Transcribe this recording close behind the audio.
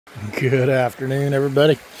Good afternoon,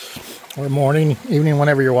 everybody, or morning, evening,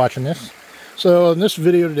 whenever you're watching this. So in this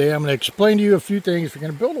video today, I'm going to explain to you a few things. If you're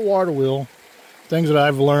going to build a water wheel, things that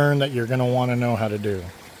I've learned that you're going to want to know how to do.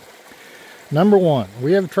 Number one,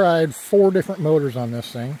 we have tried 4 different motors on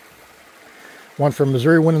this thing. One from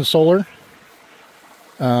Missouri Wind and Solar.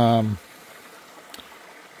 One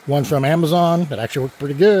from Amazon that actually worked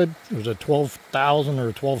pretty good. It was a 12,000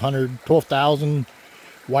 or 12,000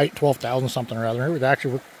 white, 12,000 something or other. It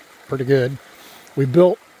actually worked pretty good. We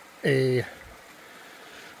built a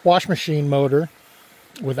wash machine motor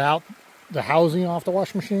without the housing off the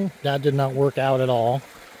wash machine. That did not work out at all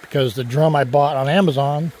because the drum I bought on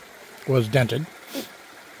Amazon was dented.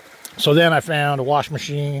 So then I found a wash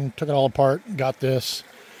machine, took it all apart, got this.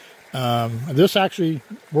 This actually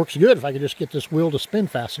works good if I could just get this wheel to spin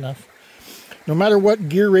fast enough. No matter what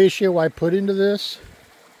gear ratio I put into this,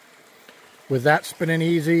 with that spinning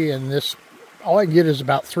easy and this, all I get is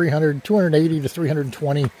about 280 to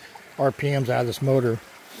 320 RPMs out of this motor.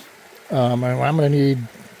 I'm going to need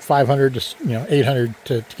 500 to 800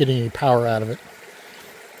 to get any power out of it.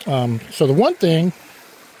 So the one thing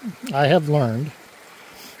I have learned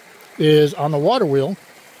is on the water wheel,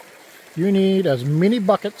 you need as many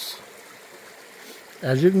buckets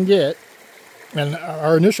as you can get. And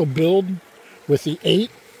our initial build with the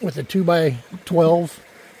 8, with the 2x12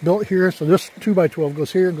 built here, so this 2x12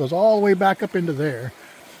 goes here and goes all the way back up into there.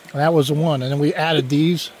 And that was the one. And then we added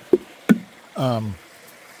these. And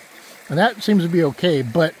that seems to be okay,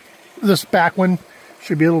 but this back one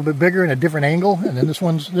should be a little bit bigger and a different angle, and then this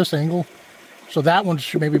one's this angle. So that one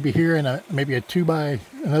should maybe be here, and maybe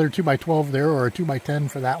another 2x12 there, or a 2x10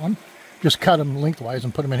 for that one. Just cut them lengthwise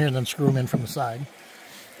and put them in here, and then screw them in from the side.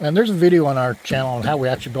 And there's a video on our channel on how we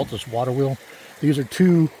actually built this water wheel. These are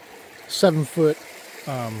 2 7-foot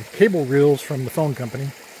cable reels from the phone company,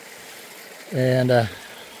 and yeah,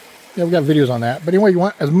 we got videos on that. But anyway, you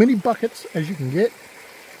want as many buckets as you can get,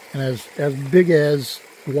 and as big as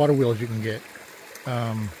the water wheel as you can get.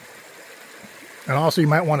 And also you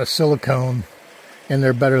might want a silicone in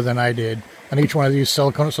there better than I did on each one of these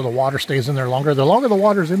silicone, so the water stays in there longer. The longer the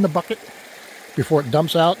water's in the bucket before it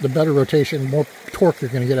dumps out, the better rotation, more torque you're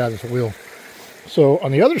going to get out of this wheel. So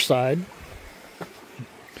on the other side,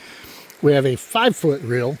 we have a 5-foot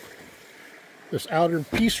reel. This outer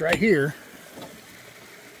piece right here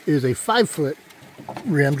is a 5-foot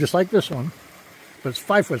rim, just like this one. But it's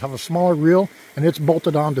 5 foot. It's have a smaller reel, and it's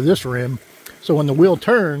bolted onto this rim. So when the wheel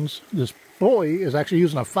turns, this pulley is actually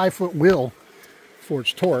using a 5-foot wheel for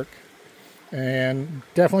its torque. And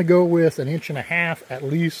definitely go with 1.5 inch at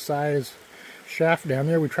least size shaft down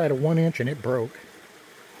there. We tried a 1 inch and it broke.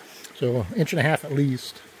 So 1.5 inch at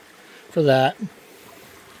least for that.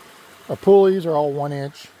 Our pulleys are all 1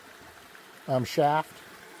 inch shaft.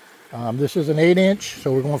 This is an 8 inch,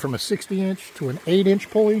 so we're going from a 60 inch to an 8 inch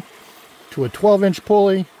pulley, to a 12 inch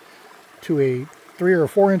pulley, to a 3 or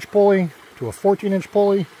 4 inch pulley, to a 14 inch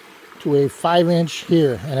pulley, to a 5 inch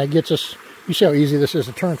here. And that gets us, you see how easy this is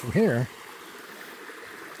to turn from here,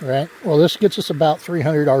 right? Well, this gets us about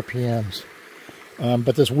 300 RPMs,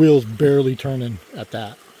 but this wheel's barely turning at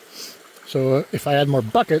that. So if I add more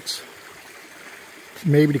buckets,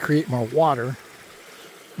 maybe to create more water,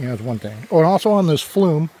 is one thing. Oh, and also on this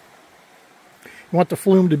flume, you want the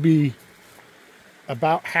flume to be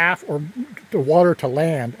about half, or the water to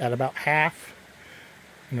land at about half.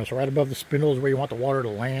 So right above the spindle is where you want the water to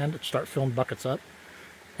land. Start filling buckets up,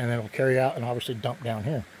 and then it'll carry out and obviously dump down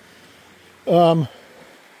here. I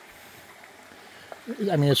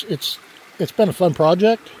mean, it's been a fun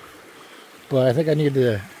project, but I think I need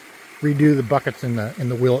to redo the buckets in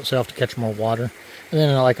the wheel itself to catch more water. And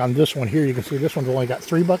then like on this one here, you can see this one's only got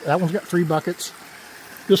 3 buckets. That one's got 3 buckets.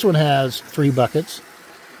 This one has 3 buckets.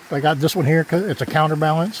 But I got this one here because it's a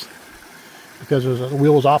counterbalance, because the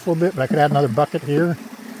wheel was off a little bit, but I could add another bucket here.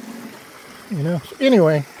 So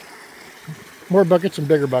anyway, more buckets and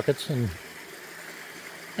bigger buckets, and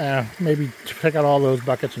maybe pick out all those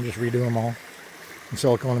buckets and just redo them all and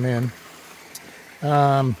silicone them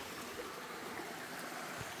in.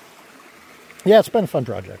 Yeah, it's been a fun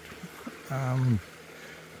project.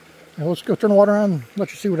 Now let's go turn the water on and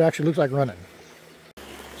let you see what it actually looks like running.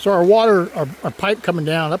 So our water, our pipe coming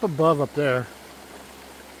down up above, up there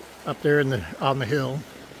on the hill,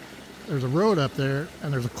 there's a road up there,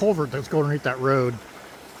 and there's a culvert that's going underneath that road.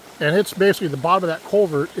 And it's basically, the bottom of that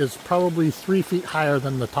culvert is probably 3 feet higher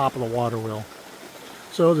than the top of the water wheel.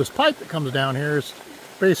 So this pipe that comes down here is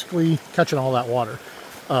basically catching all that water.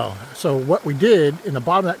 So what we did in the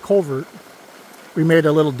bottom of that culvert, we made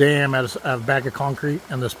a little dam out of a bag of concrete,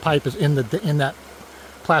 and this pipe is in that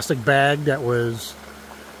plastic bag that was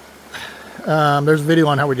There's a video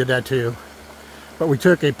on how we did that too. But we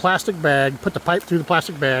took a plastic bag, put the pipe through the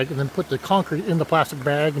plastic bag, and then put the concrete in the plastic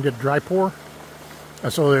bag and did dry pour.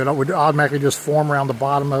 And so it would automatically just form around the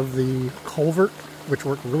bottom of the culvert, which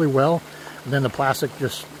worked really well. And then the plastic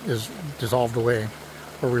just is dissolved away.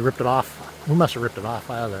 Or we ripped it off. We must have ripped it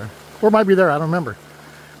off out of there. Or it might be there, I don't remember.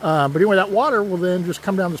 But anyway, that water will then just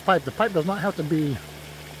come down this pipe. The pipe does not have to be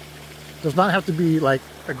like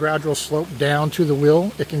a gradual slope down to the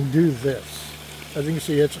wheel. It can do this. As you can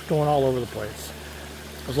see, it's going all over the place.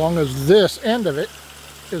 As long as this end of it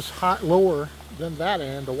is hot lower than that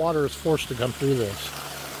end, the water is forced to come through this.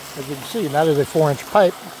 As you can see, that is a 4-inch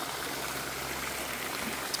pipe.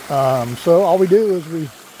 So all we do is we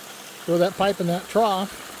throw that pipe in that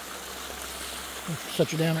trough. I'll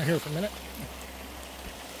set you down right here for a minute.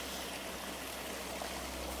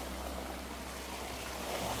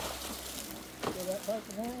 Throw that pipe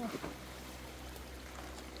in there.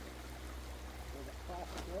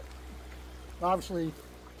 Obviously,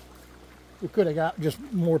 we could have got just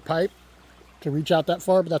more pipe to reach out that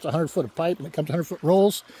far, but that's 100 foot of pipe, and it comes 100 foot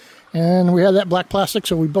rolls. And we had that black plastic,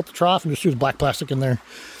 so we built the trough and just used black plastic in there.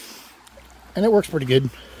 And it works pretty good.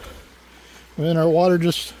 And then our water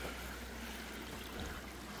just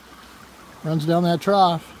runs down that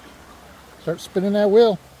trough, starts spinning that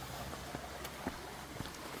wheel.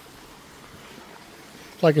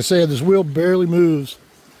 Like I said, this wheel barely moves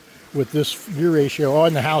with this gear ratio. Oh,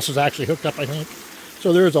 and the house is actually hooked up, I think.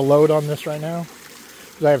 So there is a load on this right now.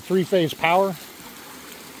 I have 3-phase power.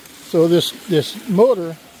 So this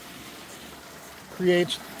motor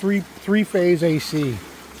creates three-phase AC,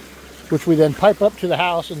 which we then pipe up to the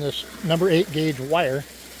house in this number 8 gauge wire,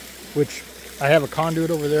 which I have a conduit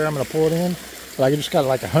over there. I'm going to pull it in. But I just got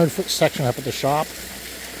like a 100-foot section up at the shop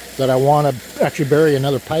that I want to actually bury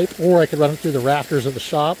another pipe, or I could run it through the rafters of the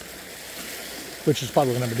shop, which is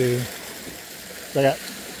probably what I'm going to do. I got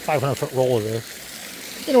 500-foot roll of this.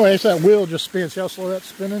 Anyway, so that wheel just spins. See how slow that's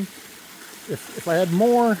spinning? If I had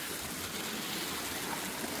more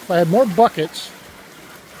buckets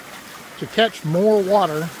to catch more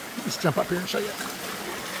water, let's jump up here and show you.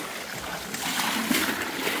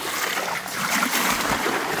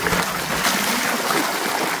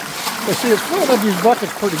 So see, it's filling up these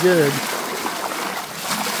buckets pretty good.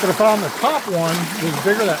 But if on the top one was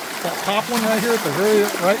bigger, that top one right here at the very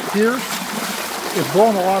right here, is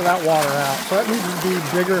blowing a lot of that water out. So that needs to be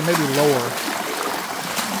bigger and maybe lower.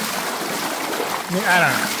 I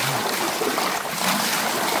don't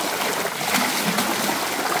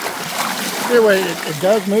know. Anyway, it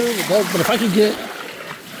does move, it does, but if I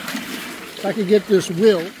could get this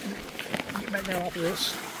wheel, get back down off of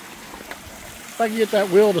this. If I could get that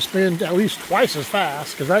wheel to spin at least twice as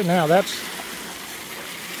fast, because right now that's,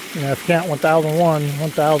 you know, if you count 1001,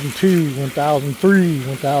 1002, 1003,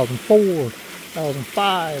 1004,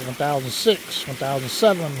 1005, 1006,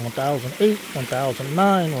 1007, 1008,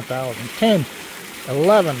 1009, 1010,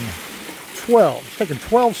 11, 12. It's taking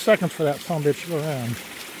 12 seconds for that son of a bitch to go around.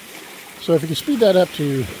 So if you can speed that up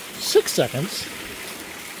to 6 seconds,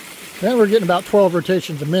 then we're getting about 12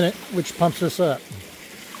 rotations a minute, which pumps this up.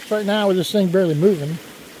 So right now with this thing barely moving,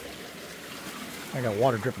 I got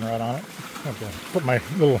water dripping right on it. I have to put my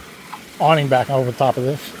little awning back over the top of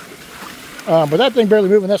this. But that thing barely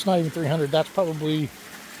moving, that's not even 300. That's probably,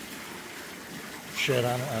 shit,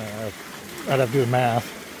 I don't know. I'd have to do the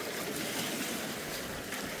math.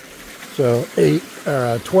 So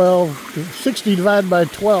 12, 60 divided by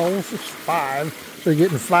 12 is 5. So you're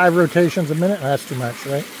getting 5 rotations a minute. That's too much,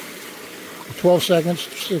 right? 12 seconds,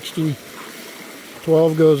 60.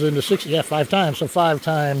 12 goes into 60. Yeah, 5 times. So 5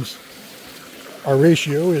 times our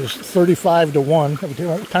ratio is 35 to 1.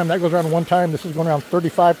 Every time that goes around one time, this is going around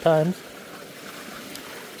 35 times.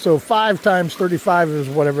 So 5 times 35 is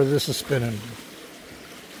whatever this is spinning.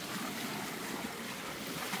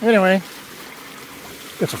 Anyway,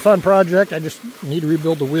 it's a fun project. I just need to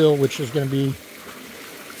rebuild the wheel, which is going to be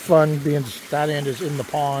fun, being that end is in the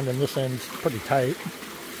pond and this end's pretty tight.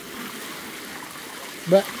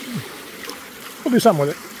 But we'll do something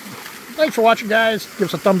with it. Thanks for watching, guys. Give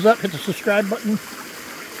us a thumbs up, hit the subscribe button.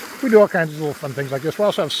 We do all kinds of little fun things like this. We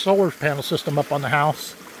also have a solar panel system up on the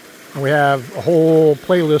house. And we have a whole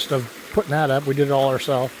playlist of putting that up. We did it all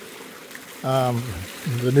ourselves.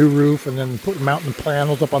 The new roof, and then mounting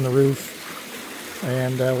panels up on the roof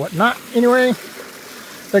and whatnot. Anyway,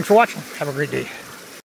 thanks for watching. Have a great day.